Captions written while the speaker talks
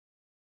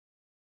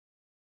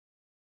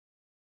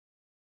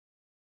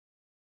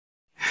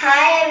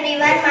Hi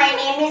everyone, my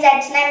name is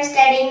Archana. I am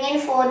studying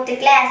in 4th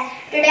class.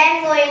 Today I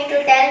am going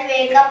to tell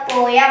wake up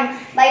poem.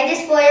 By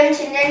this poem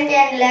children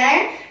can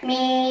learn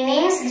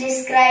meanings,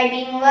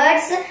 describing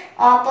words,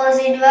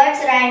 opposite words,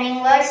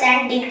 rhyming words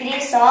and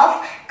degrees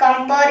of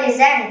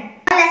comparison.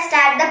 Now let's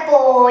start the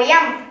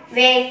poem.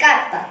 Wake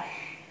up.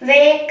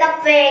 Wake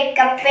up, wake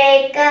up,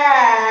 wake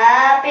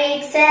up.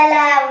 It's a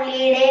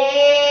lovely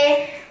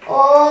day.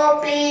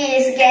 Oh,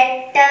 please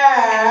get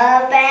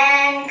up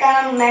and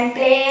come and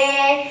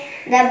play.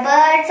 The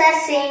birds are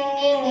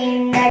singing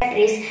in the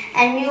trees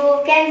and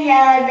you can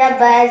hear the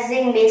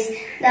buzzing bees.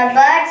 The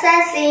birds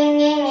are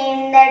singing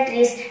in the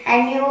trees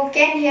and you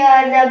can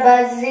hear the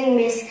buzzing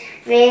bees.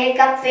 Wake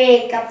up,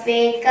 wake up,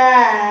 wake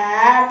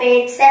up.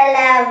 It's a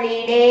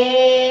lovely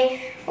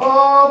day.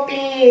 Oh,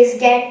 please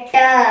get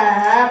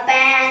up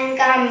and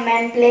come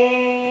and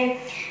play.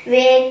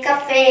 Wake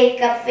up,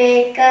 wake up,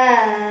 wake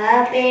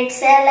up.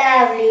 It's a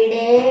lovely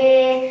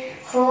day.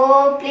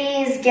 Oh,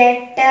 please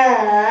get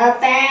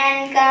up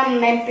and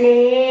come and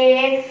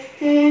play.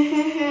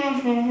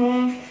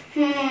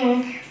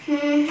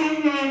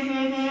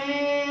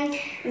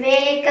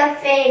 Wake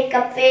up, wake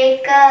up,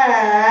 wake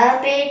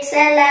up. It's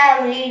a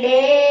lovely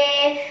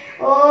day.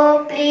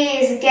 Oh,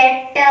 please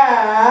get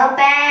up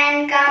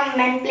and come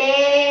and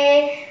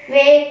play.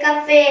 Wake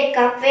up, wake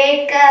up,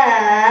 wake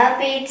up.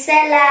 It's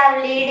a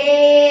lovely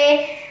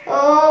day.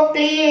 Oh,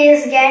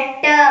 please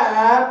get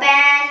up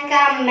and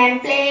come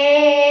and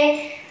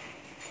play.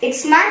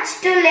 It's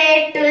much too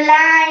late to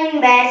lie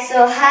in bed,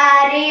 so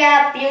hurry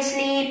up, you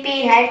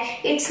sleepy head.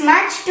 It's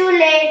much too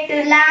late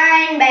to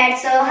lie in bed,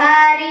 so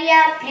hurry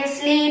up, you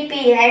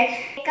sleepy head.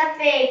 Wake up,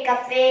 wake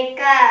up, wake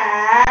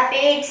up.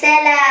 It's a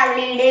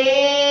lovely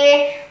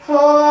day.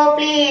 Oh,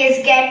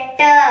 please get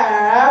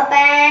up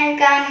and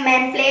come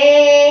and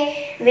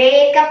play.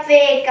 Wake up,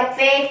 wake up,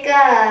 wake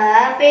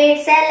up.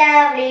 It's a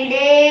lovely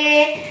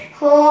day.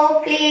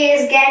 Oh,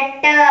 please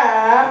get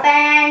up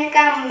and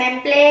come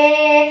and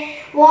play.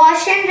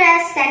 Wash and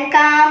dress and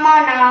come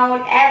on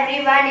out.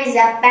 Everyone is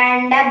up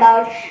and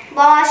about.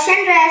 Wash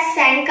and dress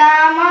and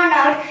come on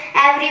out.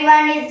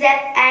 Everyone is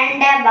up and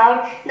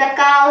about. The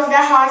cows,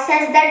 the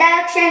horses, the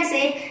ducks and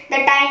sheep.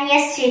 The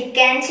tiniest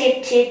chicken,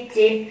 chip, chip,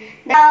 chip.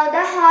 The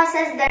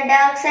horses, the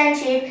ducks and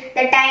sheep.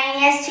 The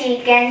tiniest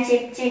chicken,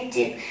 chip, chip,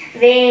 chip.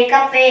 Wake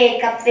up,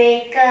 wake up,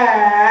 wake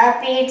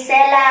up. It's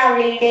a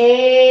lovely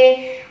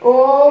day.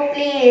 Oh,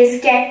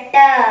 please get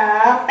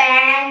up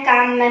and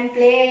come and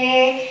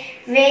play.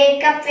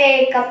 Wake up,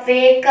 wake up,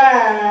 wake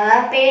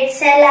up.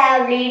 It's a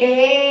lovely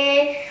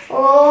day.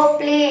 Oh,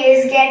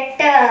 please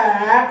get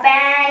up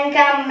and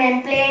come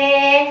and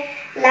play.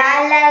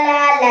 La la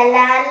la la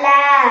la la.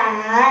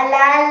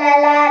 La la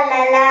la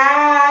la la.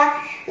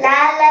 La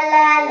la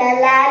la la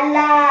la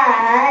la.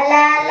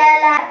 La la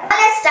la.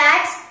 Let's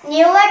start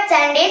new words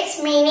and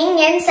its meaning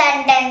in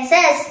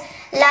sentences.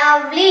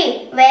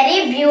 Lovely,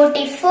 very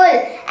beautiful.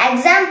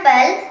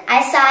 Example,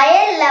 I saw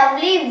a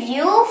lovely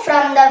view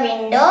from the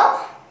window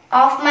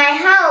of my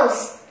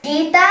house.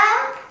 Geeta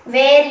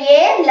wear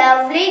a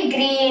lovely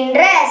green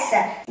dress.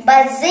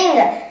 Buzzing,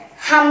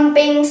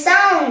 humping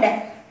sound.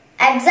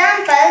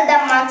 Example, the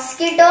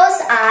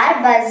mosquitoes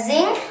are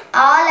buzzing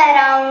all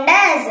around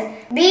us.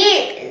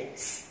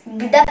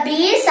 The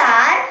bees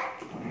are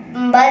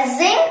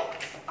buzzing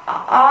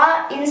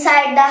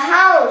inside the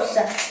house.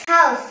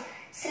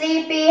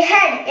 Sleepy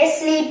head, a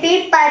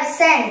sleepy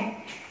person.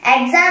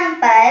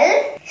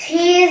 Example,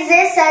 he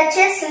is such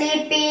a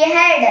sleepy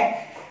head.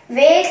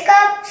 Wake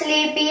up,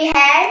 sleepy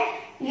head.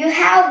 You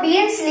have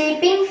been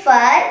sleeping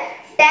for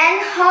 10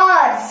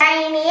 hours.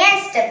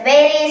 Tiniest,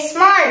 very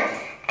small.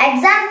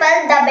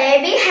 Example, the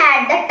baby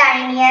had the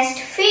tiniest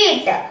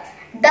feet.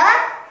 The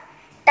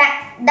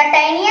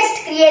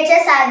tiniest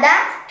creatures are the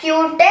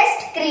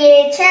cutest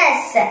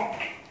creatures.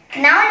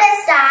 Now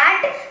let's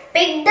start.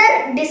 Pick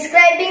the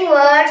describing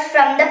words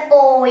from the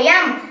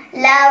poem.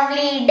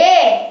 Lovely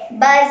day,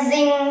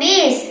 buzzing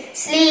bees,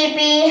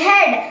 sleepy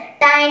head,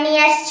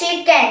 tiniest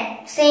chicken,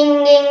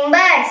 singing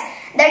birds.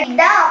 The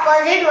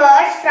opposite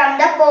words from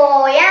the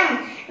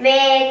poem.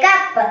 Wake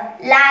up,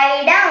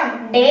 lie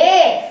down,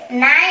 day,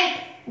 night,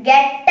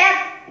 get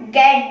up,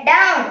 get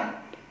down.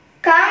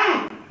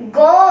 Come,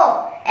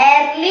 go,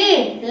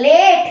 early,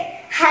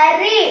 late,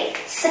 hurry,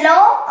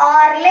 slow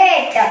or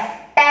late.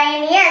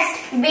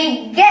 Tiniest,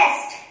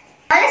 biggest.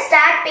 Now let's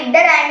start. Pick the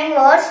rhyming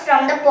words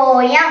from the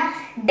poem.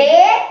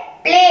 Day,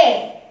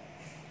 play.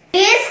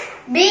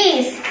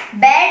 Bees,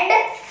 bed,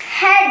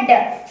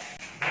 head.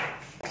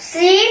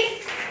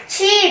 Sheep,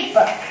 sheep.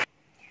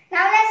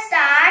 Now let's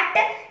start.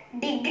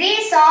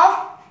 Degrees of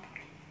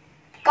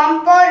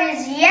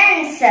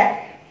comparisons.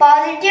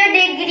 Positive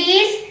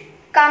degrees,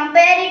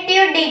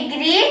 comparative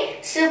degree,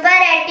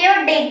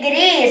 superlative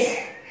degrees.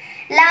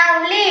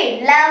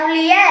 Lovely,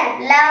 lovelier,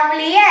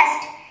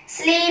 loveliest.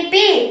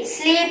 Sleepy,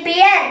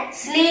 sleepier,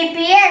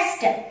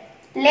 sleepiest.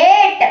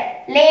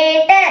 Late,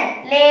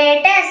 later,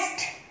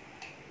 latest.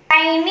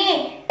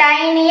 Tiny,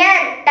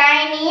 tinier,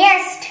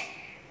 tiniest.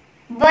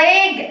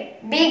 Big,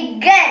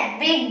 bigger,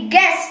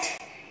 biggest.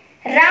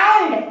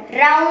 Round,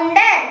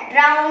 rounder,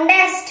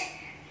 roundest.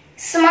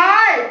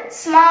 Small,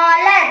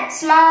 smaller,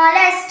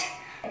 smallest.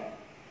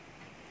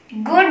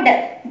 Good,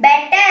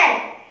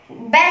 better,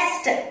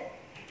 best.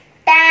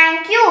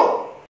 Thank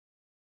you.